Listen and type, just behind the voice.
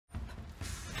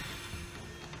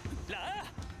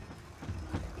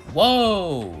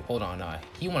Whoa! Hold on, nah.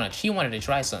 She wanted to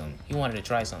try something. He wanted to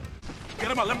try something. Get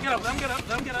him up, let him get up, let him get up,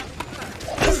 let him get up.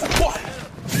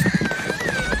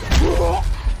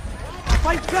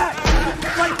 Fight back!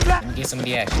 Fight back! Let me get some of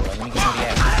the action, bro. Let me get some of the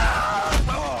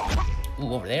action.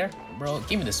 Ooh, over there? Bro,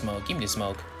 give me the smoke. Give me the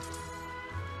smoke.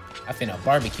 I finna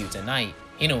barbecue tonight.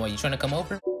 You know what? You trying to come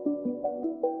over?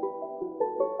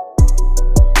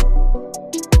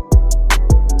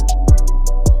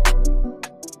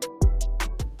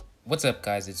 What's up,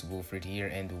 guys? It's Wilfred here,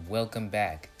 and welcome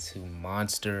back to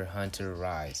Monster Hunter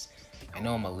Rise. I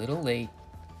know I'm a little late,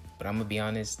 but I'm gonna be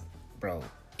honest, bro.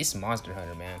 It's Monster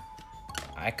Hunter, man.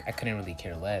 I couldn't really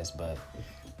care less, but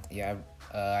yeah,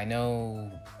 I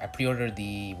know I pre-ordered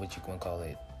the what you gonna call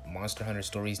it, Monster Hunter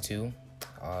Stories 2.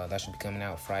 That should be coming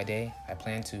out Friday. I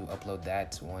plan to upload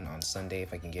that one on Sunday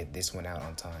if I can get this one out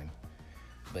on time.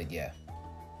 But yeah,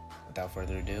 without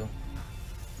further ado,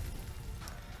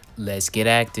 let's get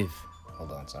active.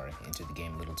 Hold on, sorry. Entered the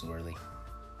game a little too early.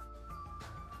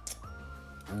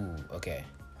 Ooh, okay.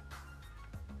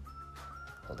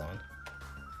 Hold on.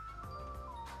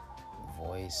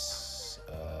 Voice,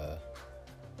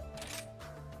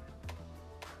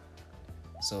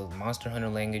 So Monster Hunter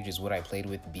language is what I played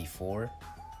with before.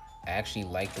 I actually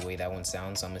like the way that one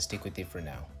sounds, so I'm gonna stick with it for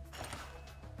now.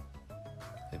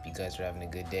 Hope you guys are having a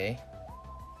good day.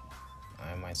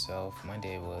 I myself, my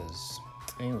day was,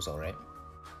 it was alright.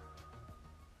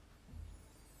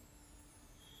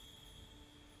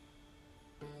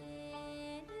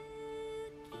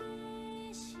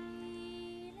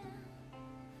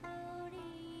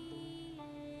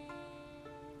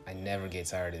 I never get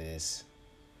tired of this.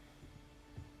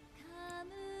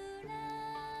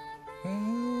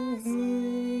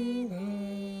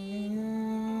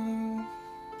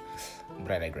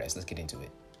 But I digress. Let's get into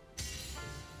it.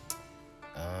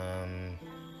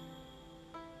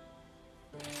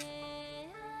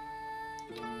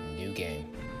 New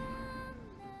game.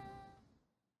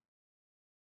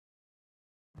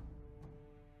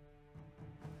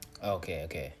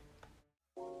 Okay.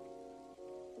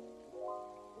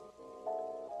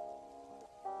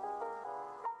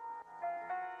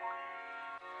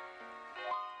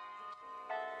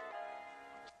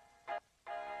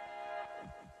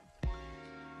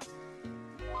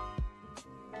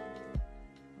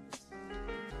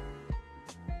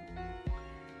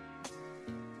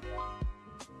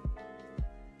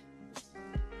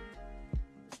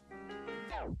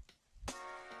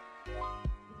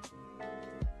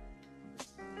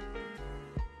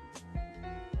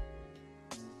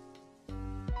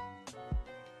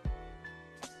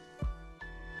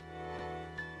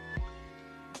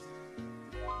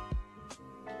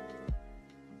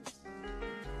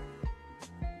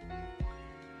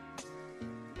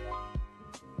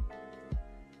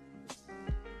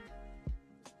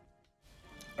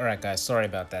 Alright guys, sorry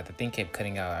about that. The thing kept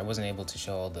cutting out. I wasn't able to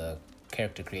show all the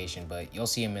character creation, but you'll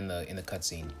see him in the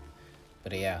cutscene.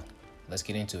 But yeah, let's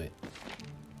get into it.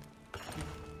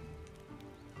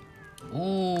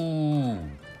 Ooh.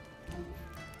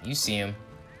 You see him.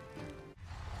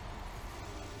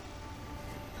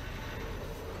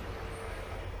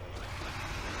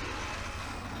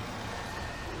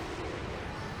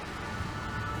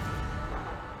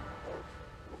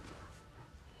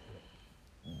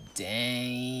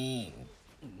 Dang.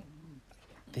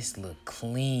 This look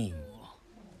clean.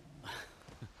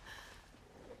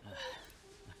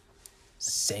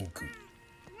 Senku.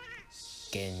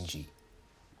 Genji.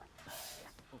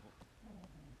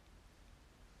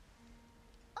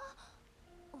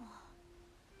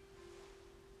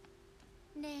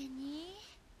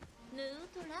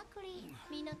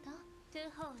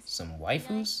 Some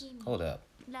waifus? Hold up.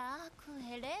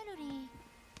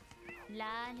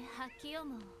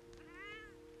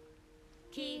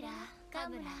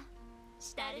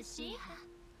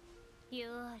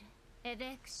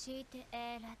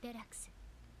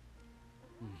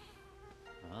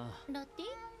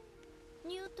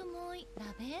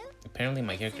 Apparently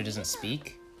my character doesn't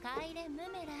speak. I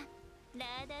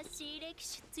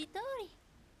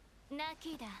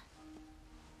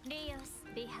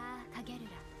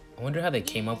wonder how they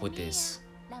came up with this.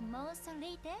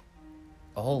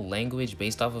 A whole language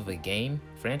based off of a game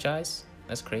franchise?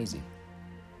 That's crazy.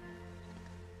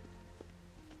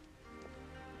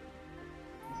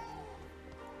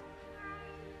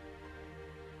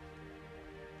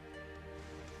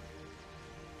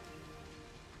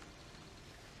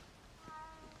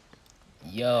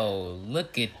 Yo,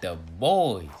 look at the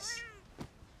boys.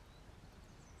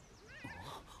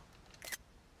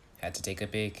 Had to take a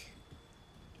pic.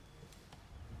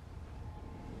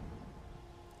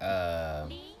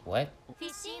 What?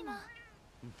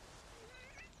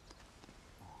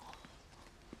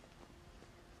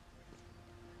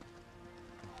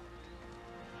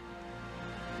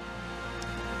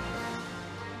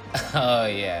 Oh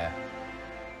yeah.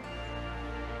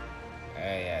 Oh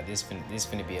yeah, this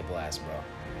finna be a blast, bro.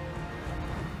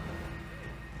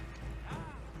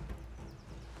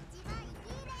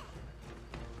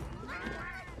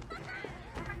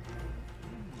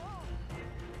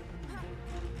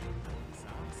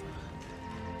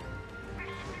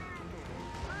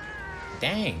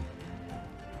 Dang.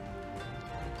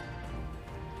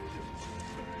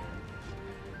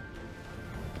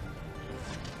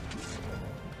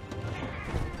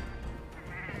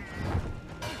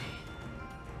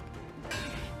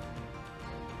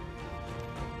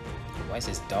 Why does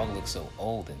this dog look so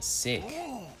old and sick?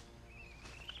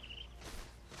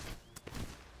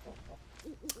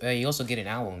 You also get an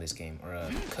owl in this game, or a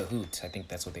Kahoot, I think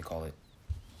that's what they call it.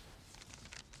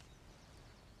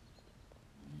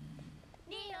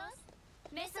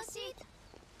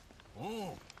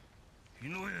 Oh,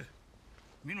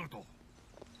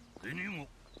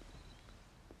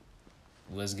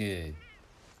 What's good?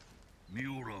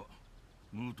 Miura,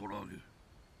 Mutorage.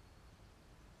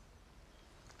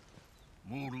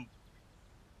 Moru,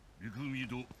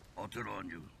 Ikumido,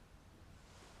 Ateranyu.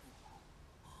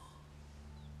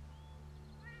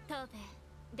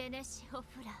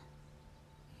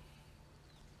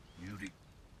 Yuri.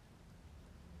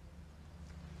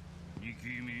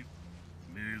 Nikimi,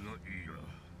 Mega Ira.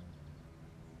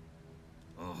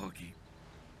 Ahaki.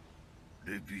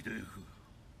 Repideku.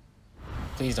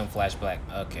 Please don't flash back.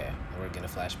 Okay, we're gonna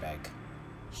flash back.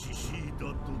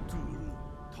 Shishida Doturu,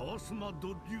 Tasma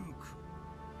Duke.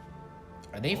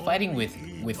 Are they fighting with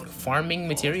farming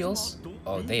materials?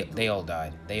 Oh, they all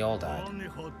died. They all died.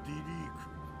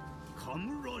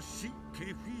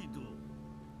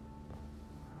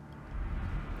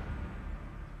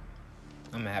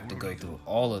 I'm gonna have to go through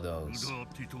all of those.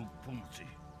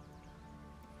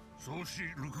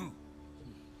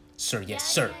 Sir, yes,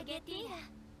 sir.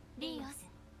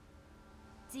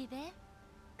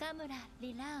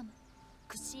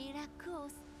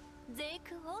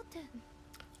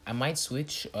 I might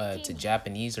switch to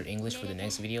Japanese or English for the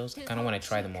next videos. I kind of want to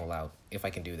try them all out, if I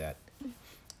can do that,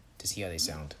 to see how they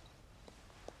sound.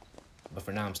 But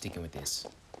for now, I'm sticking with this.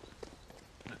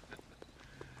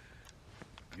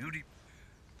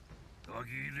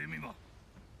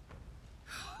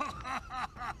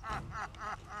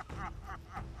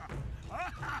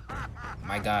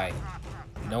 My guy,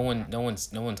 no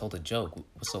one told a joke.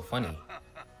 What's so funny?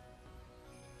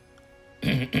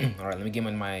 All right, let me get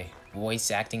in my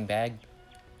voice acting bag.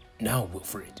 Now,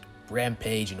 Wilfred,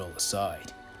 Rampage and all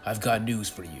aside, I've got news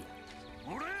for you.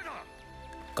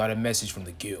 Got a message from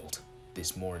the guild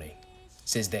this morning.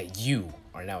 Says that you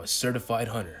are now a certified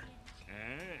hunter.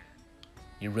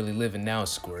 You're really living now,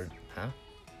 Squirt, huh?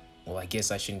 Well, I guess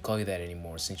I shouldn't call you that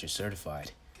anymore since you're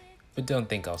certified. But don't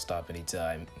think I'll stop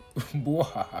anytime.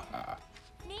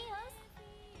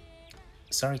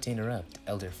 Sorry to interrupt,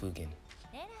 Elder Fugen.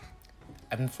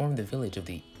 I've informed the village of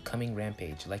the coming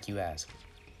rampage, like you asked.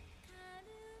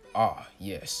 Ah,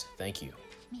 yes, thank you.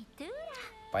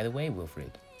 By the way,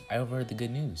 Wilfred, I overheard the good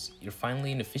news. You're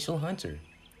finally an official hunter.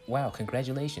 Wow,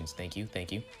 congratulations. Thank you,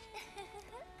 thank you.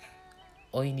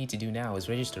 All you need to do now is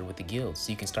register with the guild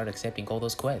so you can start accepting all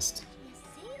those quests.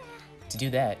 To do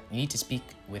that, you need to speak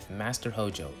with Master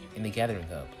Hojo in the Gathering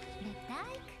Hub.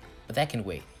 But that can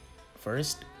wait.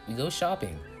 First, we go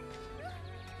shopping.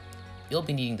 You'll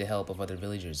be needing the help of other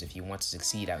villagers if you want to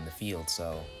succeed out in the field,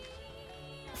 so...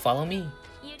 follow me.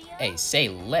 Hey, say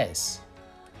less.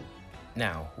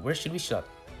 Now, where should we shop?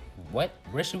 What?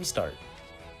 Where should we start?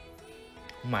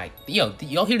 Yo,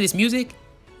 y'all hear this music?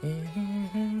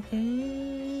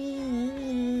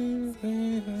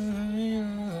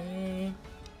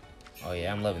 Oh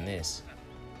yeah, I'm loving this.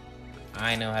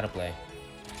 I know how to play.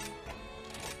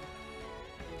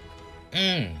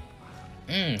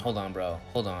 Hold on, bro.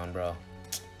 Hold on, bro.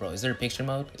 Bro, is there a picture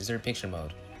mode? Is there a picture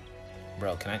mode?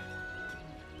 Bro, can I...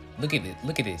 Look at it.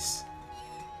 Look at this.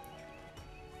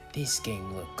 This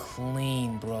game look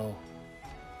clean, bro.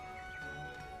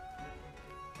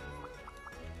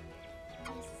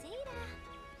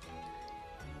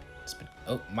 It's been...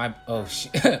 Oh,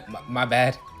 shit. my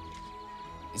bad.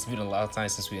 It's been a long time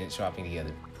since we went shopping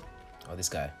together. Oh, this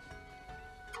guy.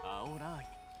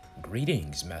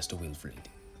 Greetings, Master Wilfred.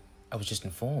 I was just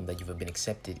informed that you have been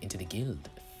accepted into the guild.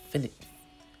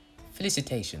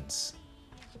 Felicitations.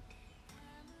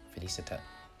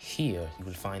 Here you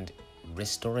will find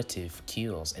restorative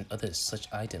cures and other such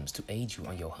items to aid you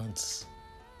on your hunts.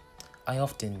 I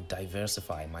often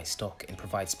diversify my stock and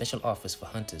provide special offers for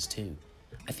hunters too.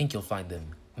 I think you'll find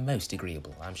them most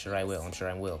agreeable. I'm sure I will. I'm sure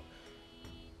I will.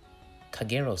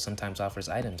 Kagero sometimes offers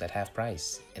items at half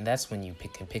price, and that's when you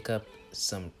can pick up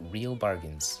some real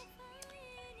bargains.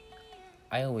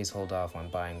 I always hold off on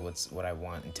buying what I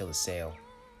want until the sale,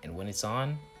 and when it's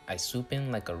on, I swoop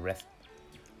in like a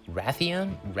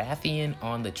Rathian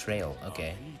on the trail.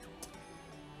 Okay.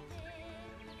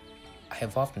 I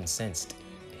have often sensed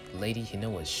Lady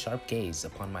Hinoa's sharp gaze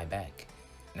upon my back.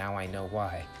 Now I know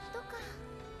why.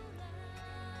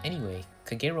 Anyway,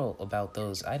 Kagero, about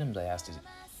those items I asked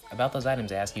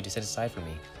you to set aside for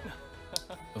me.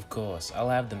 Of course, I'll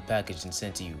have them packaged and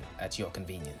sent to you at your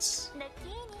convenience.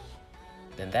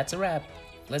 Then that's a wrap.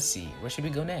 Let's see, where should we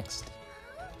go next?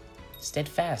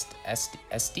 Steadfast as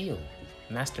steel,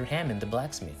 Master Hammond the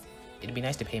blacksmith. It'd be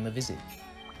nice to pay him a visit.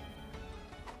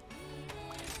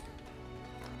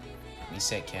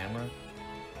 Reset camera.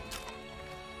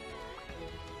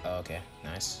 Oh, okay,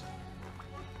 nice.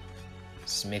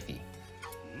 Smithy.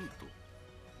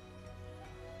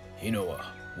 Hinoa,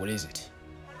 what is it?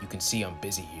 You can see I'm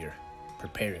busy here,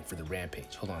 preparing for the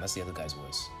rampage. Hold on, that's the other guy's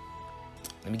voice.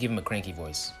 Let me give him a cranky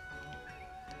voice.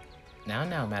 Now,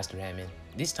 Master Hammond.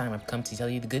 This time I've come to tell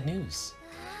you the good news.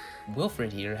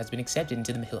 Wilfred here has been accepted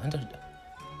into the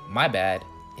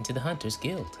into the Hunters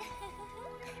Guild.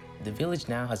 The village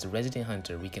now has a resident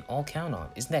hunter we can all count on.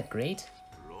 Isn't that great?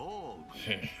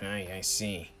 I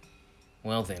see.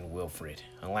 Well then, Wilfred,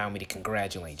 allow me to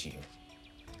congratulate you.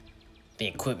 The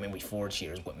equipment we forge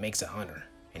here is what makes a hunter,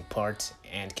 in part,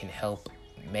 and can help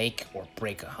make or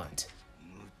break a hunt.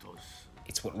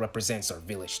 It's what represents our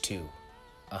village too.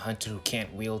 A hunter who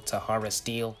can't wield Tahara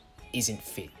steel isn't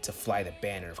fit to fly the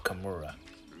banner of Kamura.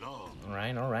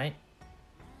 Alright.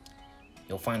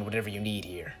 You'll find whatever you need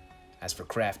here. As for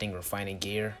crafting or finding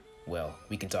gear, well,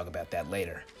 we can talk about that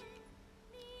later.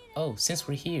 Oh, since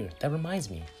we're here, that reminds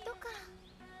me.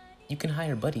 You can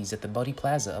hire buddies at the Buddy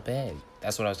Plaza up ahead.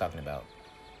 That's what I was talking about.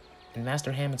 And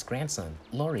Master Hammond's grandson,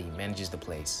 Lori, manages the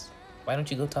place. Why don't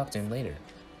you go talk to him later?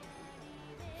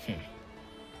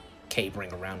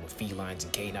 Cabering around with felines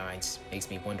and canines makes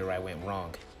me wonder I went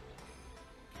wrong.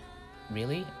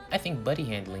 Really? I think buddy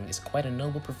handling is quite a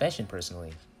noble profession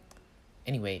personally.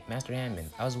 Anyway, Master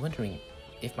Hammond, I was wondering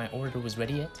if my order was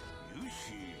ready yet?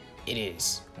 It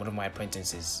is. One of my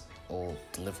apprentices will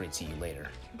deliver it to you later.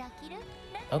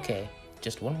 Okay,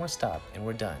 just one more stop and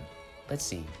we're done. Let's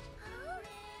see.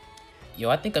 Yo,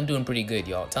 I think I'm doing pretty good,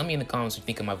 y'all. Tell me in the comments what you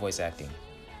think of my voice acting.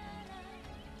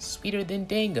 Sweeter than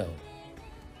Dango.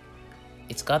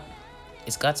 It's got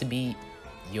to be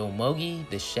Yomogi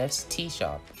the chef's tea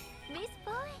shop.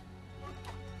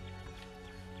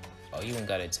 Oh, you ain't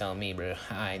gotta tell me, bro.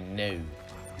 I know.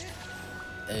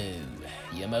 Oh,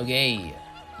 Yomogi.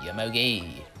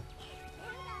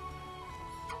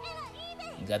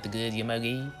 You got the good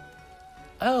Yomogi?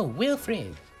 Oh,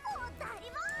 Wilfred.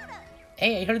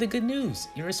 Hey, I heard the good news.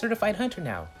 You're a certified hunter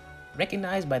now.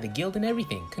 Recognized by the guild and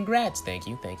everything. Congrats. Thank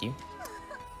you.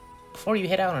 Before you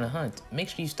head out on a hunt, make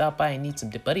sure you stop by and eat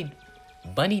some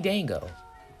bunny dango.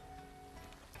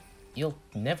 You'll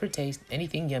never taste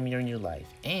anything yummier in your life,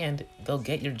 and they'll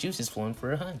get your juices flowing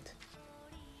for a hunt.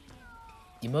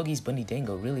 Yomogi's bunny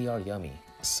dango really are yummy.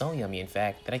 So yummy, in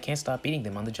fact, that I can't stop eating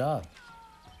them on the job.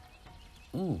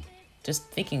 Ooh, just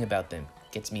thinking about them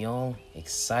gets me all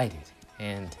excited.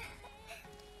 And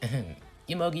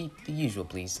Yomogi, the usual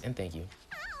please, and thank you.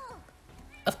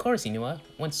 Of course, Inua.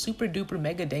 One super duper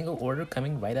mega dango order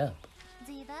coming right up.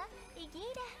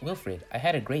 Wilfred, I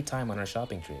had a great time on our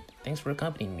shopping trip. Thanks for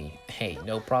accompanying me. Hey,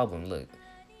 no problem. Look,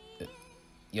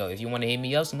 yo, if you want to hit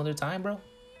me up some other time,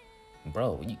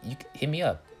 bro, you hit me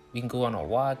up. We can go on a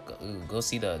walk, go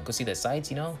see the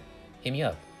sights, you know. Hit me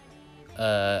up.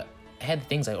 I had the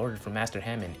things I ordered from Master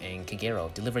Hammond and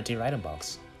Kagero delivered to your item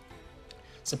box.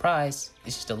 Surprise!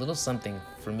 It's just a little something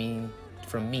from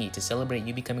me to celebrate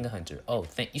you becoming a hunter. Oh,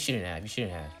 you shouldn't have.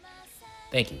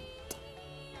 Thank you.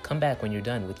 Come back when you're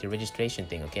done with your registration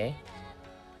thing, okay?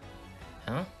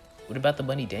 Huh? What about the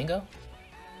bunny dango?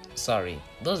 Sorry,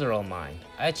 those are all mine.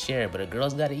 I'd share, but a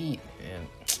girl's gotta eat. And,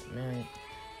 man.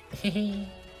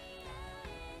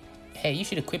 Hey, you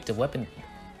should equip the weapon.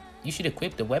 You should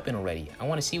equip the weapon already. I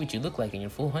want to see what you look like in your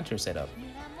full hunter setup.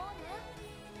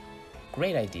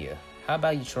 Great idea. How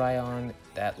about you try on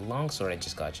that longsword I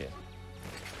just got you?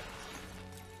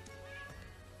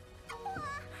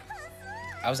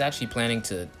 I was actually planning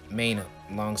to main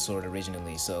longsword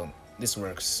originally, so this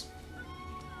works.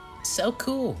 So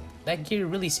cool! That gear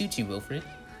really suits you, Wilfred.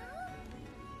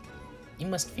 You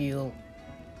must feel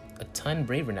a ton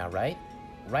braver now, right?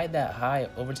 Ride that high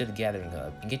over to the gathering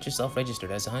hub and get yourself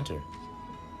registered as a hunter.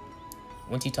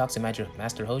 Once you talk to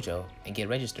Master Hojo and get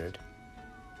registered,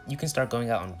 you can start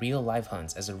going out on real live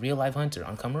hunts as a real live hunter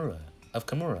on Kamura. of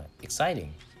Kamura.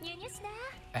 Exciting.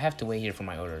 I have to wait here for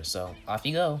my order, so off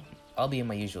you go. I'll be in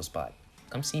my usual spot.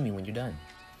 Come see me when you're done.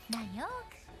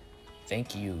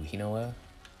 Thank you, Hinoa.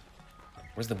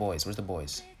 Where's the boys? Where's the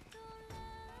boys?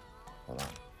 Hold on.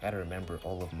 I gotta remember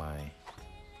all of my...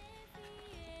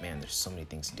 Man, there's so many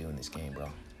things to do in this game, bro.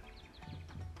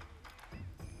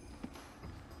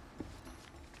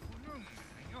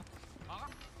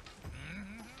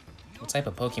 What type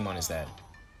of Pokemon is that?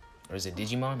 Or is it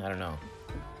Digimon? I don't know.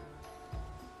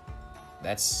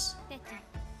 That's...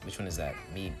 Which one is that?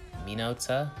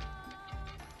 Minota?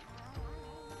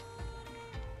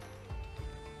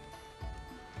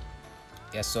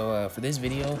 Yeah, so for this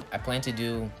video, I plan to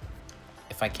do,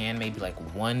 if I can, maybe like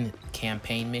one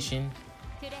campaign mission.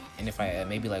 And if I,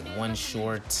 maybe like one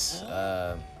short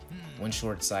side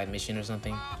mission or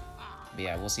something. But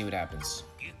yeah, we'll see what happens.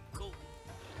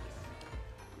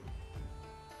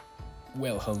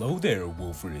 Well, hello there,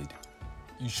 Wilfred.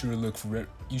 You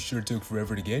sure took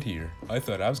forever to get here. I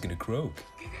thought I was gonna croak.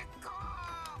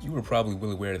 You were probably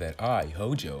well aware that I,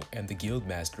 Hojo, am the guild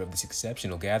master of this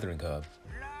exceptional gathering hub.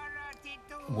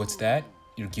 What's that?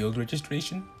 Your guild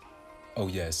registration? Oh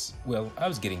yes. Well, I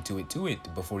was getting to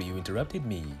it before you interrupted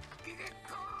me.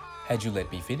 Had you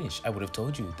let me finish, I would have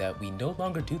told you that we no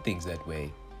longer do things that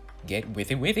way. Get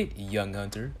with it, young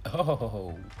hunter.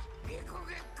 Oh.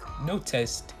 No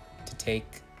test to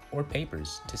take or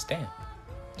papers to stamp.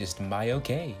 Just my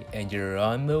okay, and you're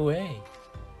on the way.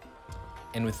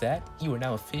 And with that, you are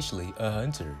now officially a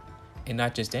hunter. And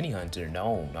not just any hunter,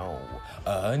 no.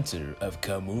 A hunter of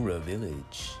Kamura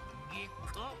Village.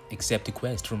 Accept a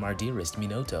quest from our dearest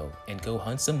Minoto and go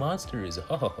hunt some monsters.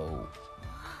 Ho.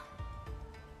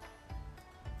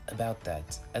 About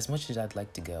that, as much as I'd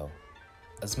like to,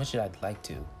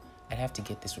 I'd have to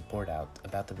get this report out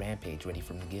about the rampage ready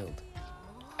from the guild.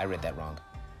 I read that wrong.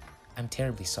 I'm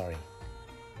terribly sorry.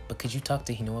 But could you talk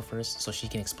to Hinoa first so she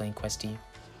can explain quest to you?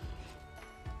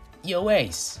 Yo,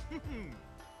 Ace!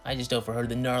 I just overheard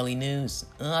the gnarly news.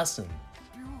 Awesome.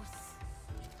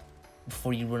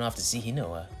 Before you run off to see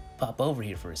Hinoa, pop over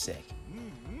here for a sec.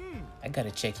 I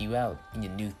gotta check you out in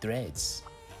your new threads.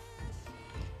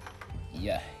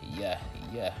 Yeah.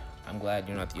 I'm glad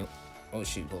you're not the... Oh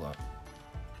shoot, hold on.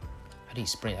 How do you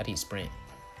sprint?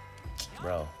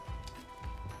 Bro.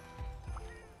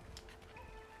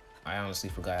 I honestly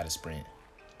forgot how to sprint.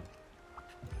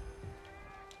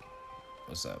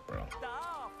 What's up, bro?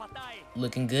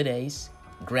 Looking good, Ace.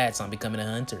 Congrats on becoming a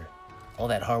hunter. All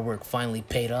that hard work finally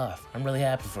paid off. I'm really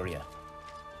happy for you.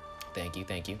 Thank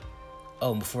you.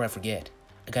 Oh, and before I forget,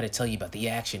 I gotta tell you about the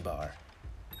action bar.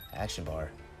 Action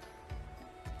bar?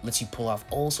 Lets you pull off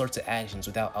all sorts of actions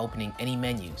without opening any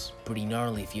menus. Pretty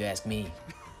gnarly if you ask me.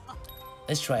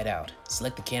 Let's try it out.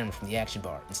 Select the camera from the action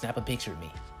bar and snap a picture of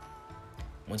me.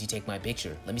 Once you take my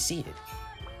picture, let me see it.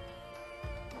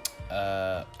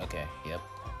 Okay, yep.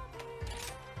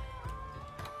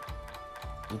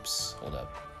 Oops, hold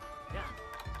up.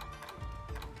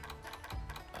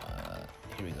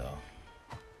 Here we go.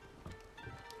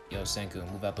 Yo, Senku,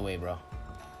 move out the way, bro.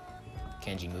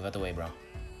 Kenji, move out the way, bro.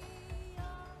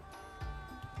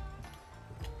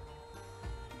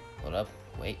 Hold up,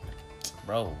 wait.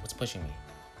 Bro, what's pushing me?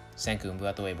 Senku, move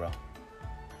out the way, bro.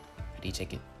 How do you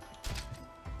take it?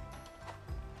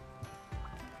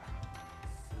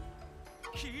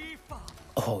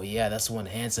 Oh yeah, that's one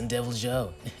handsome Devil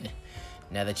Joe.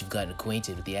 Now that you've gotten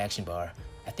acquainted with the action bar,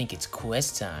 I think it's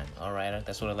quest time. Alright,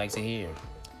 that's what I like to hear.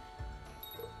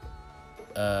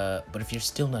 But if you're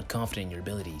still not confident in your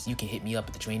abilities, you can hit me up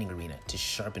at the training arena to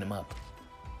sharpen them up.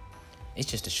 It's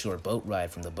just a short boat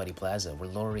ride from the Buddy Plaza where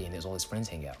Lori and all his friends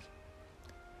hang out.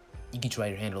 You can try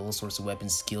your hand at all sorts of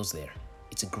weapons and skills there.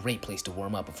 It's a great place to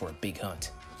warm up before a big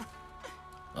hunt.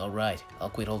 Alright, I'll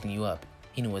quit holding you up.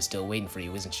 Hinua's still waiting for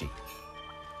you, isn't she?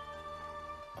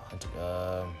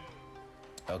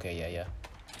 Okay, yeah.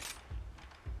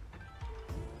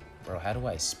 Bro, how do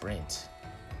I sprint?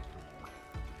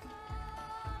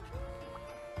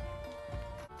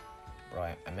 Bro,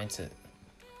 I meant to...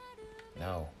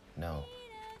 No.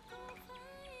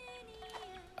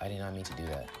 I did not mean to do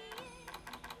that.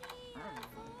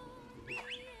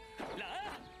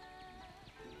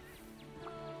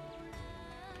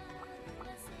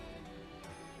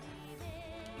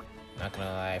 Not gonna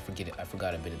lie, I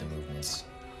forgot a bit of the movements.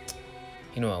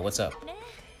 Hinoa, what's up?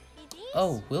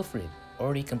 Oh, Wilfred,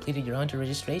 already completed your hunter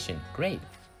registration. Great.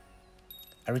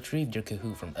 I retrieved your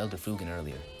Kahoot from Elder Fugan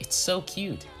earlier. It's so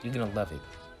cute. You're gonna love it.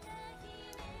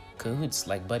 Kahoots,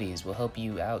 like buddies, will help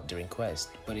you out during quest,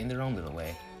 but in their own little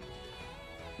way.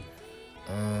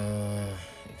 If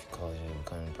you call it a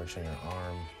kind of pressure on your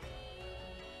arm.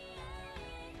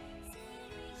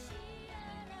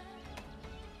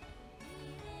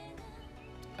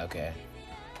 Okay.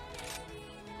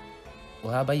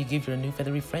 Well, how about you give your new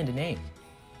feathery friend a name?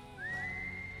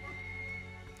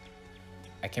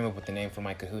 I came up with the name for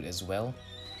my Kahoot as well.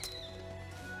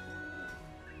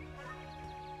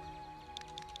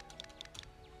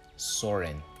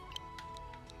 Soren.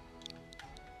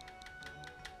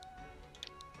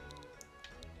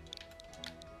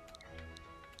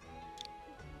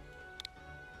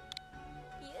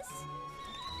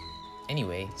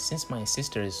 Anyway, since my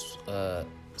sister is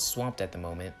swamped at the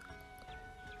moment,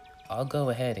 I'll go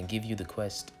ahead and give you the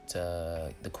quest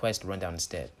rundown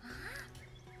instead.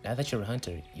 Now that you're a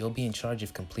hunter, you'll be in charge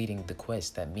of completing the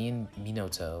quest that me and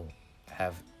Minato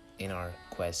have in our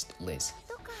quest list.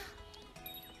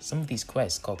 Some of these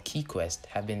quests, called key quests,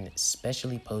 have been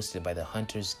specially posted by the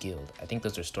Hunters Guild. I think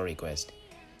those are story quests.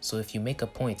 So if you make a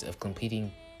point of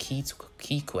completing key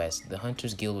quests, the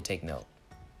Hunters Guild will take note.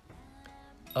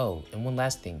 Oh, and one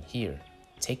last thing, here,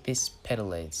 take this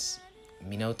petalace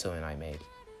Minato and I made.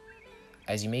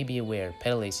 As you may be aware,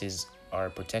 petalaces are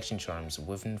protection charms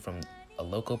woven from a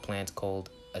local plant called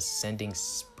Ascending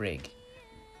Sprig.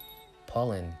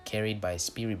 Pollen carried by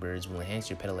speary birds will enhance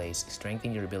your petalace,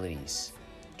 strengthen your abilities.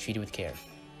 Treat it with care.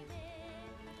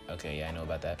 Okay, yeah, I know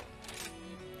about that.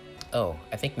 Oh,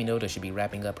 I think Minato should be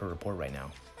wrapping up her report right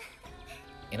now.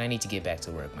 And I need to get back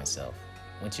to work myself.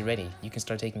 Once you're ready, you can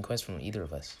start taking quests from either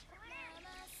of us.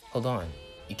 Hold on,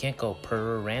 you can't go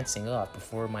rancing off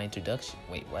before my introduction.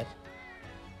 Wait, what?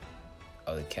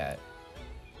 Oh, the cat.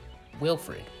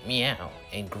 Wilfred, meow,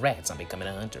 and congrats on becoming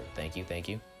a hunter. Thank you, thank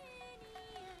you.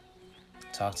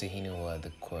 Talk to Hinua,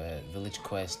 the village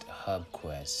quest, hub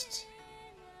quest.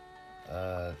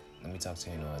 Let me talk to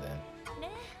Hinua then.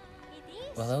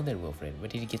 Well, hello there, Wilfred.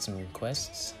 Ready to get some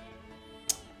quests?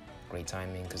 Great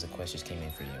timing, because the quest just came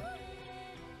in for you.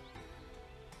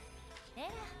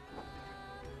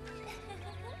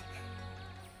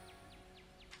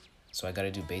 So I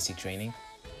gotta do basic training.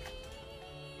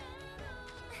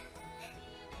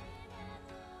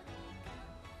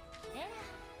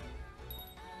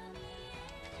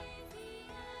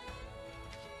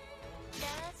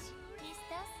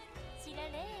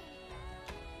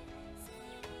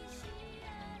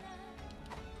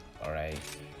 All right.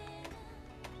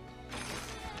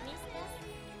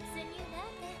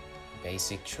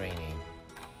 Basic training.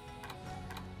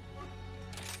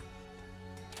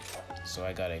 So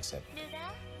I gotta accept.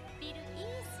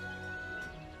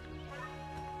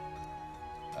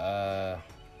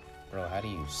 Bro, how do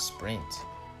you sprint?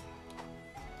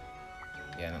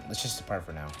 Yeah, no, let's just depart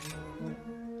for now.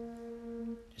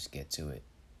 Just get to it.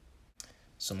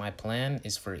 So my plan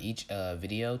is for each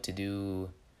video to do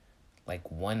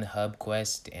like one hub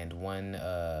quest and one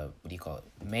what do you call it?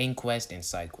 Main quest and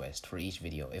side quest for each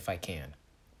video if I can.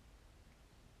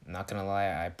 I'm not gonna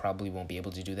lie, I probably won't be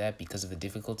able to do that because of the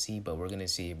difficulty, but we're gonna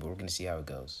see how it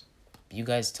goes. But you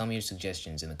guys tell me your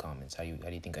suggestions in the comments. How do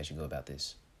you think I should go about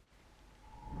this?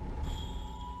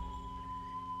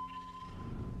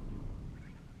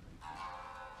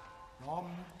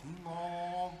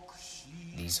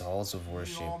 These halls of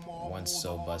worship, once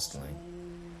so bustling,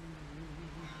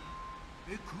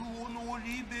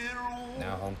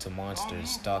 now home to monsters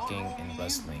stalking and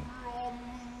rustling.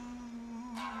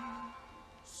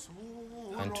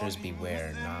 Hunters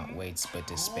beware, not waits but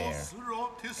despair.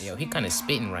 Yo, he kind of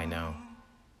spitting right now.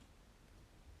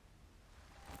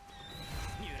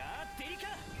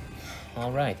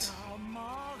 All right.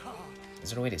 Is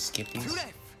there a way to skip these?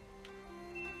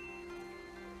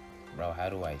 Bro, how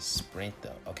do I sprint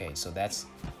though? Okay, so that's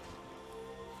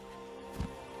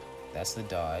the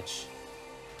dodge.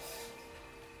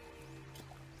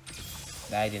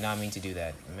 I did not mean to do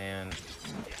that, man.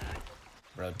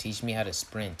 Bro, teach me how to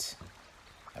sprint.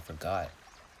 I forgot.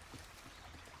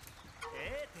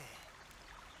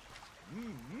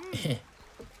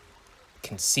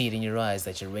 Can see it in your eyes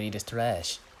that you're ready to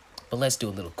thrash. But let's do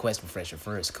a little quest refresher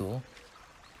first, cool?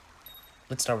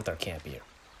 Let's start with our camp here.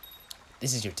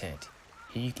 This is your tent.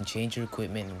 Here you can change your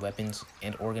equipment and weapons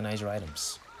and organize your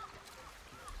items.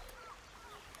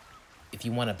 If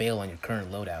you want to bail on your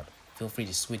current loadout, feel free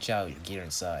to switch out your gear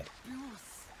inside.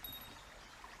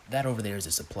 That over there is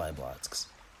a supply box.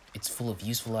 It's full of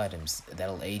useful items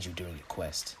that'll aid you during your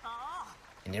quest.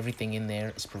 And everything in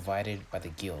there is provided by the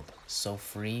guild, so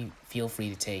feel free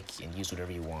to take and use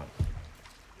whatever you want.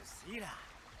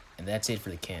 And that's it for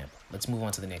the camp. Let's move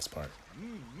on to the next part.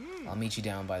 I'll meet you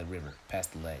down by the river,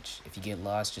 past the ledge. If you get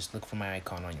lost, just look for my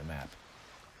icon on your map.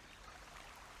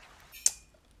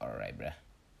 Alright, bruh.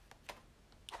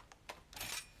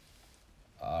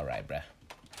 Alright, bruh.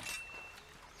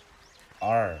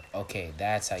 Okay,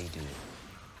 that's how you do it.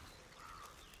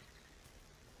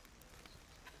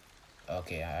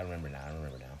 Okay, I remember now. I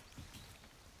remember now.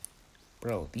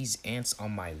 Bro, these ants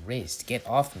on my wrist. Get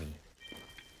off me.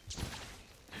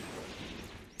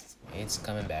 It's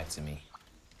coming back to me.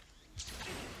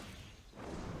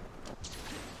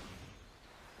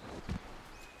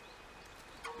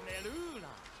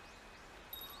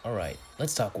 Alright,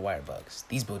 let's talk wire bugs.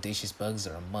 These bodacious bugs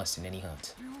are a must in any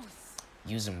hunt.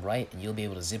 Use them right and you'll be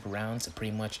able to zip around to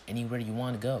pretty much anywhere you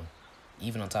want to go.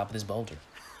 Even on top of this boulder.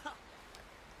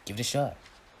 Give it a shot.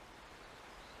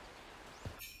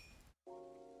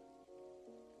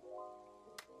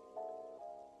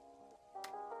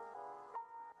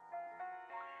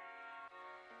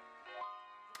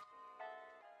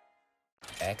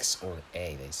 X or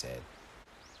A, they said.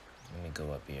 Let me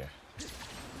go up here.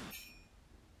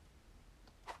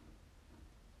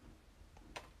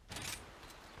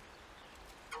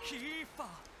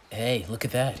 Hey, look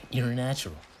at that. You're a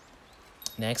natural.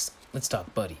 Next, let's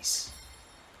talk buddies.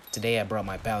 Today I brought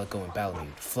my Palico and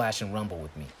Palamute, Flash and Rumble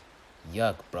with me.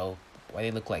 Yuck, bro. Why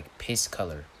they look like piss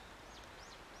color?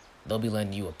 They'll be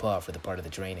lending you a paw for the part of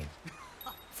the training.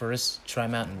 First, try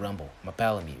Mountain Rumble, my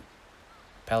Palamute.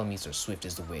 Palamutes are swift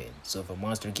as the wind, so if a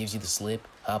monster gives you the slip,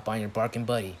 hop on your barking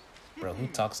buddy. Bro, who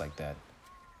talks like that?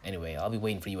 Anyway, I'll be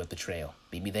waiting for you at the trail.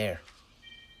 Meet me there.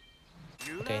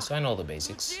 Okay, so I know the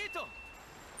basics.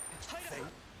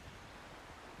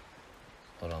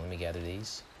 Hold on, let me gather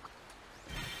these.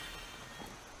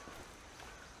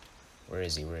 Where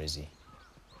is he? Where is he?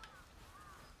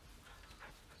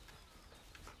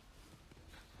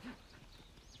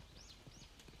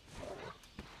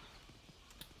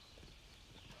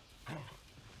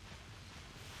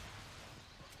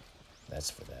 That's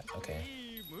for that. Okay.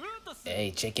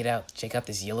 Hey, check it out. Check out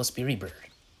this yellow speary bird.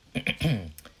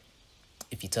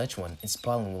 If you touch one, its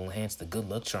pollen will enhance the good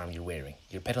luck charm you're wearing,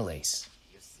 your petal ace.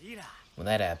 When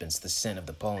that happens, the scent of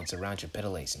the pollen surrounds your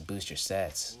petal ace and boosts your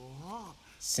stats.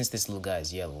 Since this little guy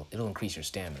is yellow, it'll increase your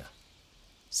stamina.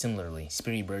 Similarly,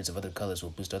 speary birds of other colors will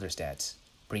boost other stats.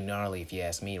 Pretty gnarly if you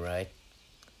ask me, right?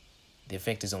 The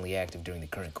effect is only active during the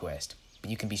current quest,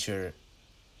 but you can be sure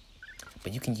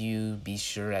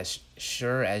as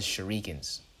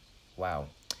shurikens. Wow,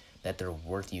 that they're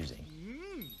worth using.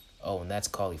 Oh, and that's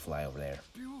caulifly over there.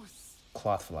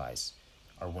 Cloth flies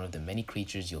are one of the many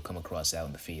creatures you'll come across out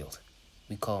in the field.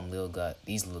 We call them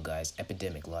these little guys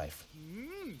epidemic life.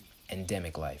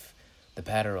 Endemic life. The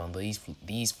pattern on these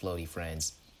floaty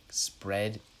friends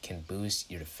spread can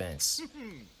boost your defense.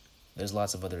 There's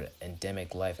lots of other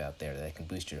endemic life out there that can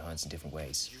boost your hunts in different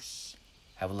ways.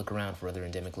 Have a look around for other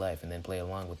endemic life and then play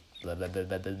along with blah blah blah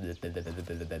blah blah blah blah blah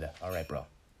blah blah blah. All right, bro.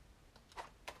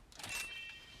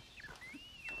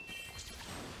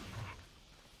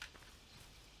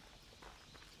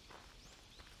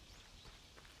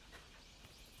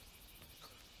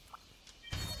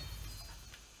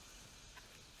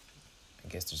 I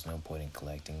guess there's no point in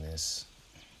collecting this.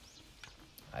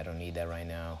 I don't need that right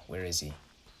now. Where is he?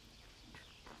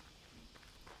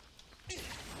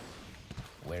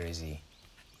 Where is he?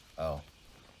 Oh.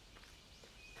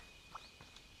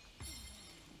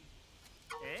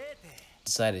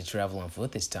 Decided to travel on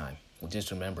foot this time. Well,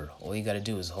 just remember, all you gotta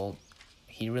do is hold...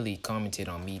 He really commented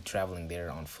on me traveling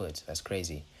there on foot. That's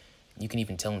crazy. You can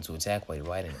even tell him to attack while you're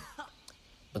riding it.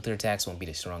 But their attacks won't be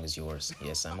as strong as yours.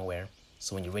 Yes, I'm aware.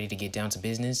 So when you're ready to get down to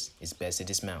business, it's best to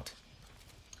dismount.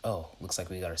 Oh, looks like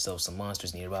we got ourselves some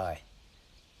monsters nearby.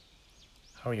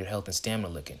 How are your health and stamina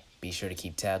looking? Be sure to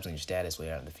keep tabs on your status while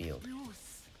you're out in the field.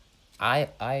 I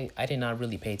did not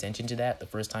really pay attention to that the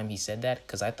first time he said that,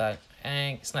 because I thought,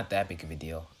 it's not that big of a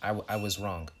deal. I was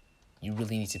wrong. You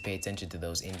really need to pay attention to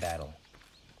those in battle,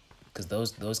 because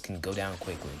those can go down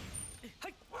quickly.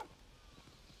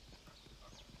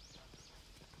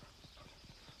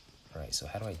 Alright, so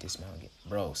how do I dismount again?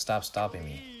 Bro, stop stopping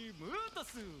me.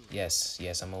 Yes,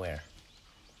 I'm aware.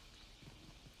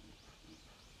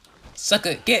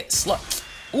 Sucker, get slut.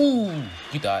 Ooh,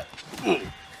 you thought.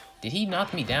 Did he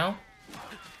knock me down?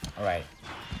 Alright.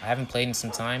 I haven't played in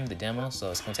some time, the demo,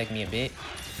 so it's gonna take me a bit.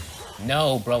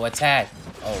 No, bro, attack.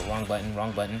 Oh, wrong button,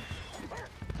 wrong button.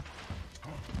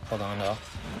 Hold on, though.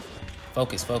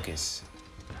 Focus.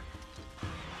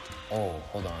 Oh,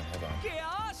 hold on.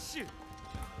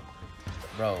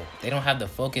 Bro, they don't have the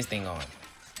focus thing on.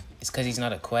 It's because he's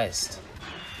not a quest.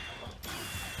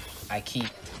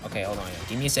 Okay, hold on.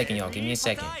 Give me a second, y'all. Give me a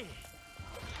second,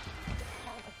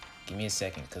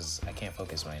 because I can't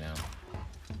focus right now.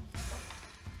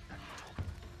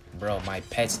 Bro, my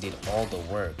pets did all the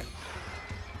work.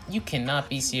 You cannot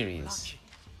be serious.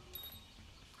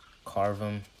 Carve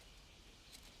them.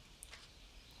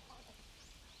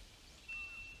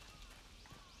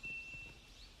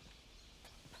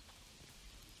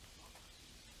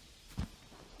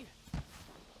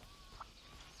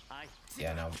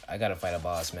 Yeah, no, I gotta fight a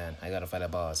boss, man. I gotta fight a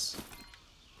boss.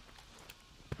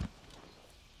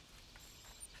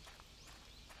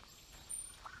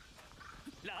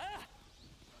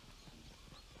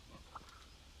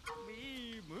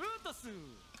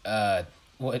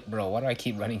 What, bro? Why do I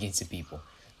keep running into people?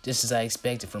 Just as I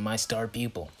expected from my star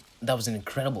pupil. That was an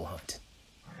incredible hunt.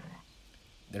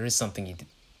 There is something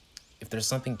if there's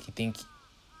something you think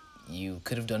you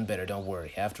could have done better, don't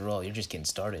worry. After all, you're just getting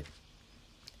started.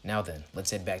 Now then, let's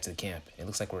head back to the camp. It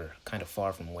looks like we're kind of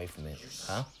far away from it,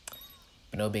 huh?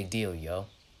 But no big deal, yo.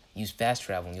 Use fast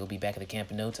travel and you'll be back at the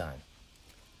camp in no time.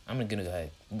 I'm gonna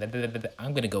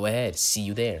go ahead. See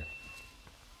you there.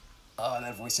 Oh,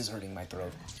 that voice is hurting my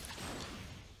throat.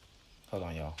 Hold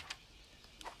on, y'all.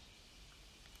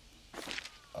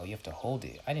 Oh, you have to hold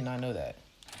it. I did not know that.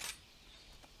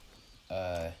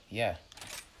 Yeah.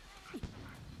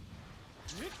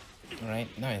 Alright,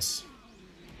 nice.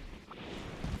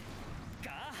 I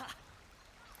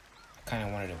kind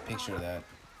of wanted a picture of that.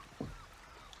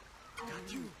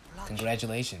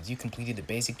 Congratulations, you completed the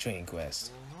basic training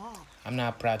quest. I'm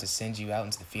now proud to send you out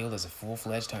into the field as a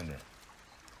full-fledged hunter.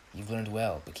 You've learned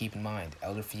well, but keep in mind,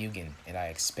 Elder Fugan and I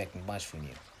expect much from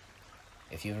you.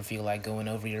 If you ever feel like going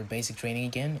over your basic training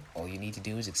again, all you need to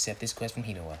do is accept this quest from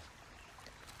Hinoa.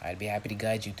 I'd be happy to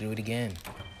guide you through it again.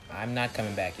 I'm not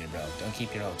coming back here, bro. Don't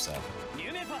keep your hopes up.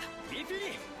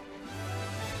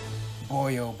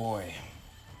 Boy, oh boy.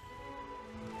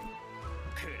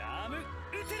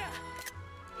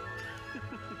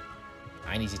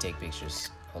 I need to take pictures.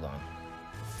 Hold on.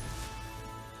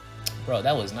 Bro,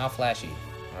 that was not flashy.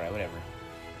 Alright, whatever.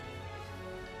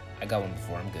 I got one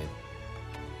before, I'm good.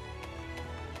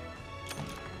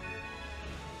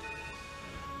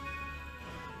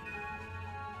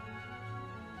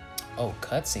 Oh,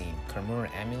 cutscene. Kamura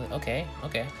amulet. Okay,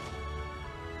 okay.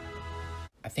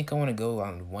 I think I want to go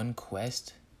on one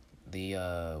quest. The,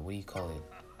 what do you call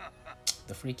it?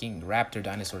 The freaking raptor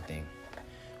dinosaur thing.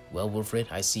 Well, Wilfred,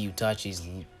 I see Utachi's...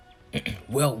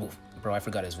 well, bro, I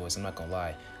forgot his voice. I'm not gonna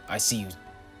lie. I see you...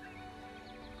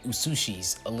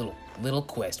 Usushi's little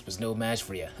quest was no match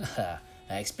for you.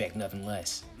 I expect nothing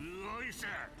less.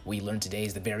 What you learned today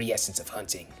is the very essence of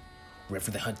hunting.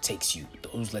 Wherever the hunt takes you,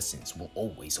 those lessons will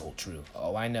always hold true.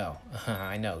 Oh, I know.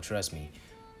 I know, trust me.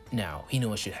 Now,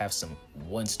 Hinoa should have some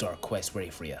one-star quest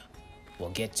ready for you. Well,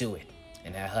 get to it,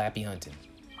 and have happy hunting.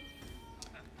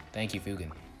 Thank you,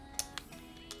 Fugan.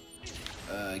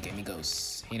 Get me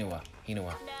ghosts. Hinoa.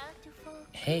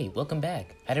 Hey, welcome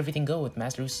back. How'd everything go with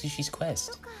Master Usushi's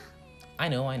quest? I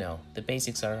know. The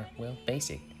basics are, well,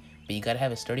 basic. But you gotta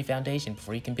have a sturdy foundation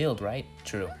before you can build, right?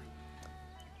 True.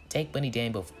 Take Bunny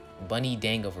Dango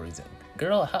for example.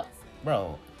 Girl,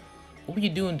 bro, what were you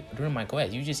doing during my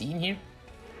quest? You just eating here?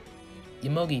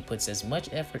 Yomogi puts as much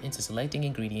effort into selecting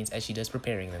ingredients as she does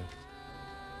preparing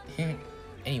them.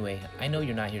 Anyway, I know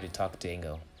you're not here to talk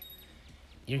Dango.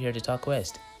 You're here to talk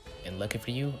quest. And lucky for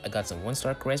you, I got some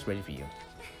one-star quests ready for you.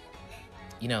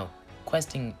 You know,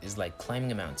 questing is like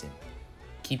climbing a mountain.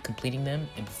 Keep completing them,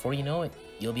 and before you know it,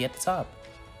 you'll be at the top.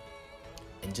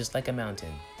 And just like a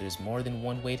mountain, there's more than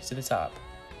one way to the top.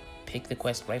 Pick the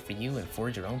quest right for you and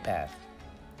forge your own path.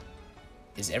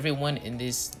 Is everyone in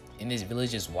this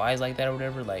village just wise like that or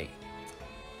whatever? Like,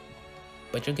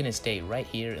 but you're gonna stay right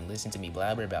here and listen to me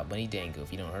blabber about Bunny Dango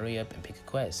if you don't hurry up and pick a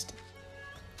quest.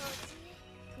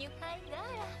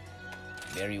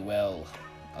 Very well.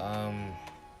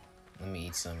 Let me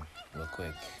eat some real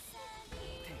quick.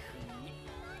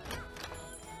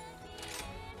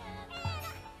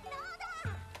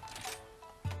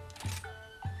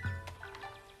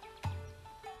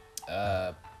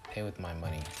 Pay with my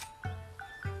money.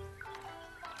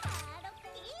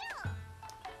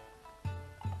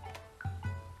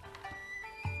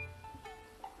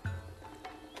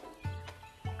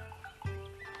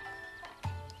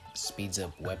 Speeds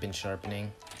up weapon sharpening.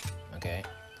 Okay.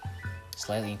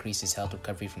 Slightly increases health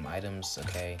recovery from items.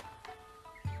 Okay.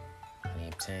 Money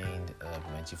obtained.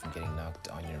 Prevents you from getting knocked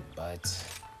on your butt.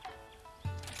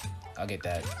 I'll get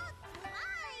that.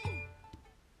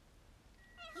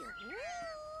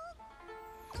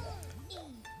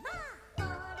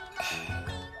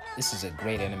 This is a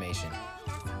great animation.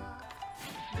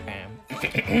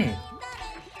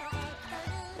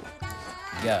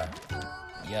 Yeah.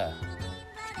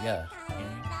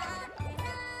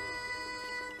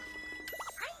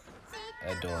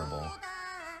 Adorable.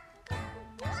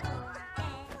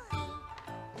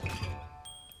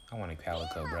 I want a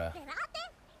calico, bruh.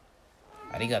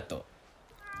 Arigato.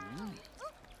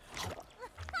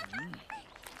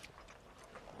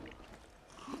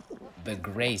 The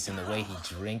grace in the way he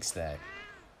drinks that.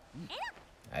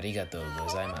 Arigatou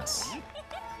gozaimasu.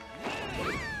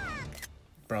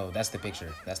 Bro, that's the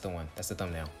picture. That's the one. That's the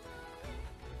thumbnail.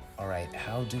 Alright,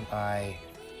 how do I...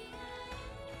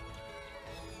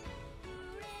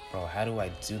 Bro, how do I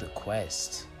do the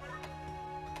quest?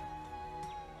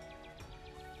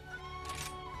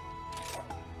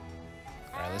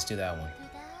 Alright, let's do that one.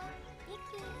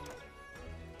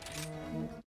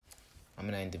 I'm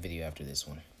gonna end the video after this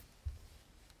one.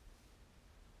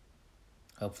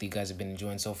 Hopefully you guys have been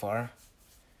enjoying so far.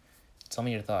 Tell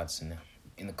me your thoughts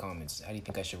in the comments. How do you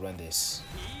think I should run this?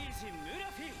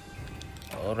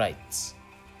 Alright.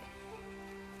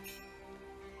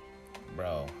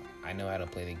 Bro, I know how to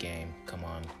play the game. Come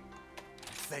on.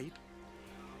 Fate.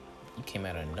 You came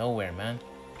out of nowhere, man.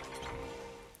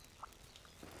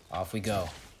 Off we go.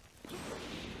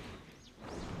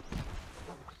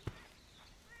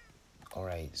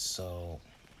 Alright, so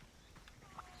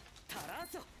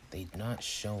they're not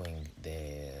showing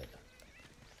the...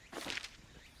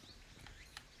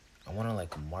 I want to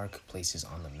like mark places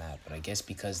on the map, but I guess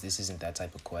because this isn't that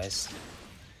type of quest.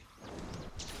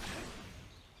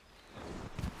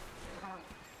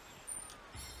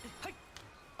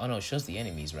 Oh no, it shows the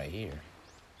enemies right here.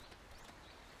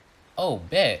 Oh,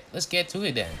 bet. Let's get to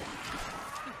it then.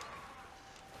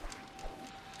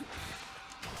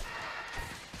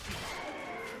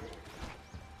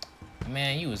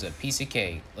 Man, you was a piece of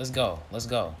cake. Let's go. Let's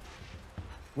go.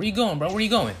 Where you going, bro? Where you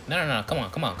going? No, no, no. Come on,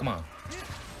 come on, come on.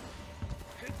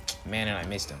 Man, and I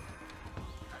missed him.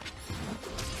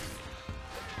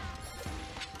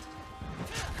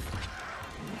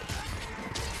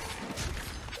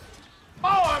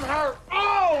 Oh, I'm hurt.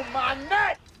 Oh, my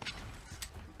neck.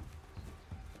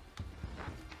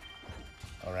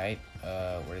 All right.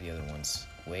 Where are the other ones?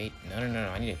 Wait. No, no, no,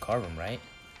 no. I need to carve them, right?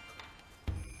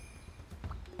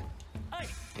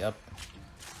 Yep.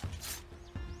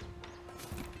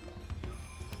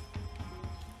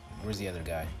 Where's the other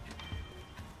guy?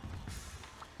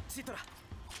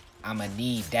 I'ma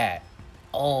need that.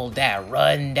 All that.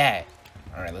 Run that.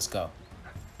 All right, let's go.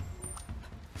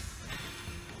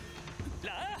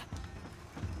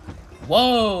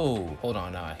 Whoa! Hold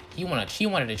on, nah. He wanted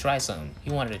to try something. He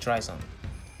wanted to try something.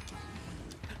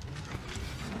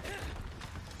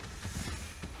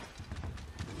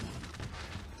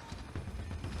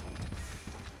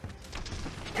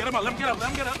 Get him up. Let him get up. Let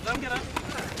him get up. Let him get up.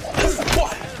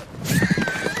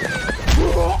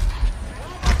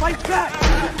 Fight back!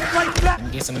 Fight back! Let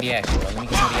me get some of the action, bro. Let me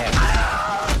get some of the action.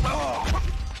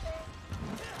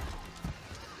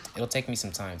 It'll take me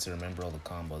some time to remember all the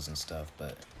combos and stuff,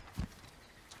 but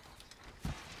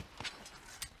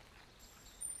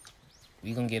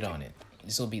we gonna get on it.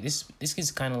 This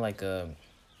is kind of like a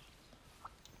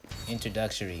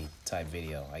introductory type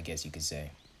video, I guess you could say.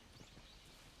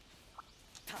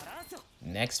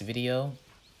 Next video,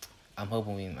 I'm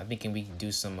thinking we can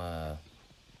do some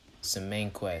main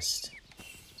quest,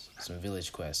 some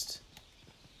village quest.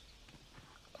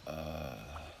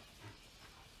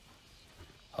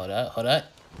 Hold up,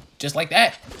 just like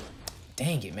that.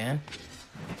 Dang it, man.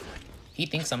 He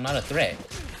thinks I'm not a threat.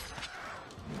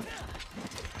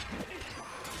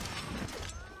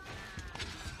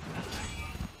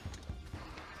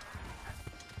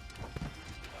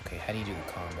 Okay, how do you do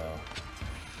the combo?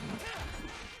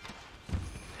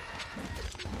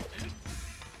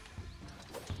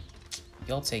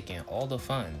 Y'all taking all the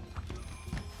fun.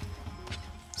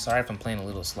 Sorry if I'm playing a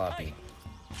little sloppy.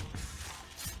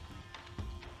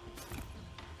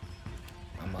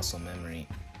 My muscle memory.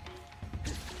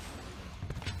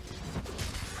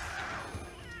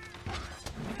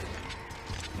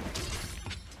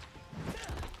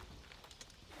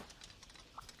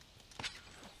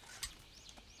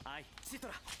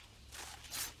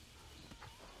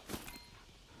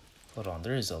 Hold on,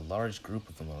 there is a large group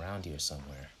of them around here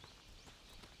somewhere.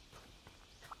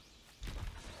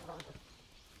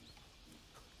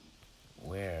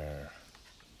 Where?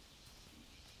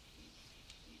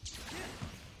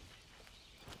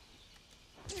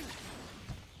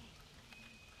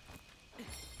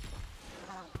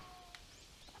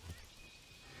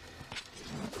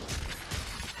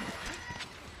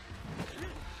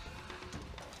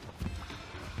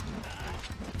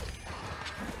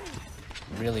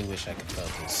 Really wish I could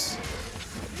focus.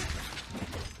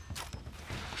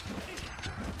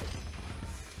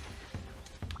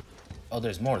 Oh,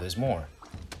 there's more, there's more.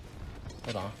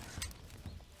 Hold on.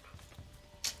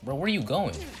 Bro, where are you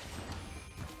going?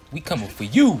 We coming for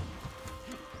you!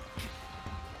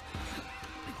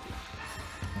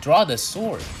 Draw the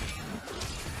sword.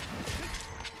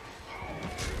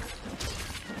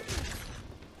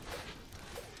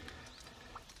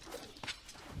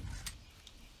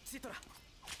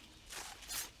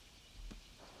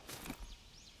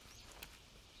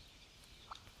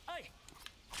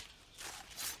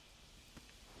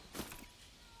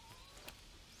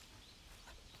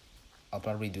 I'll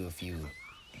probably do a few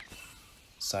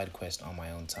side quests on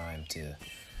my own time to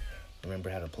remember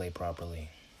how to play properly.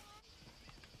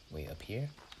 Wait, up here?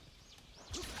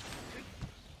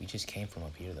 We just came from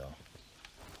up here though.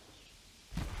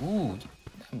 Ooh,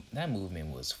 that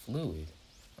movement was fluid.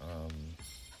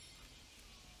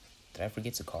 Did I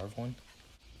forget to carve one?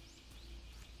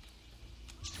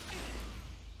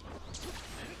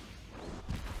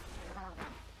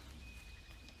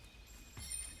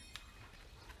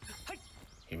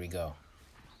 Here we go.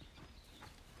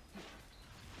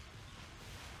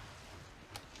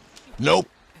 Nope.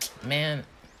 Man.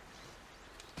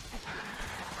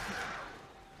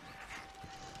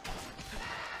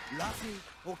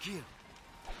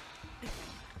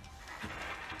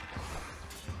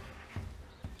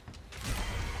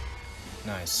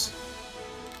 Nice.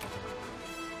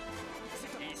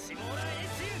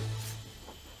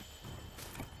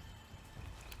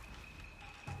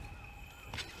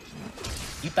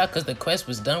 You thought because the quest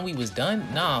was done, we was done?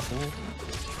 Nah, fool.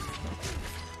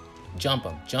 Jump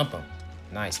him, jump him.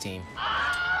 Nice, team.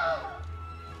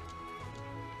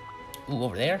 Ooh,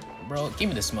 over there? Bro, give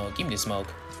me the smoke, give me the smoke.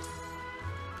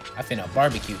 I finna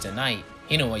barbecue tonight.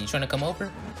 You know what, you trying to come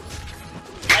over?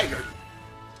 Tiger.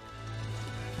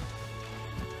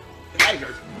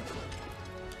 Tiger.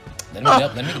 Let me get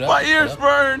up, let me get up. My ears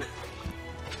burn.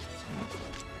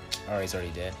 Alright, he's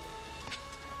already dead.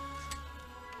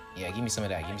 Yeah, give me some of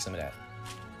that, give me some of that.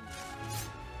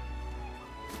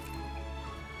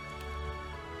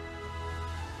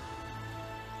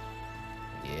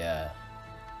 Yeah.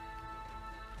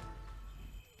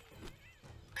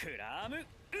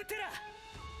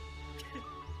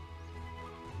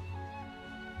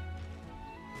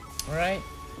 Alright.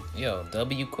 Yo,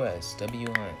 W quest, W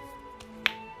hunt.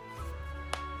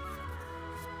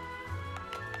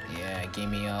 Yeah, give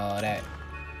me all that.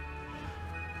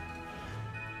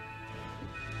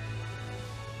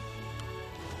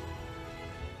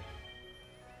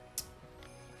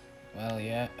 Well,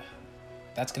 yeah,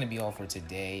 that's gonna be all for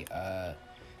today.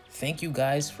 Thank you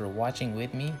guys for watching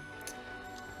with me.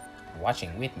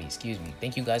 Excuse me.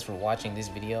 Thank you guys for watching this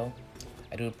video.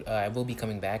 I will be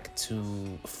coming back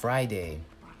to Friday.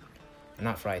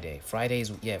 Not Friday. Friday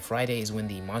is when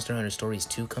the Monster Hunter Stories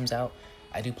 2 comes out.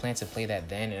 I do plan to play that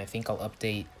then, and I think I'll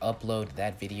upload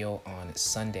that video on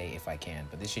Sunday if I can.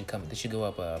 But this should go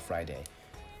up Friday.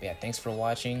 But yeah, thanks for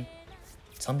watching.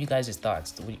 Tell me you guys'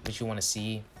 thoughts. What you want to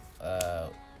see.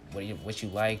 What you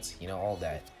liked, you know, all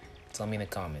that. Tell me in the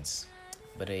comments.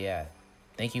 But yeah,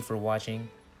 thank you for watching.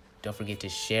 Don't forget to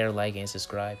share, like, and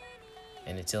subscribe.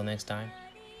 And until next time,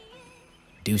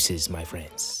 deuces, my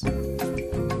friends.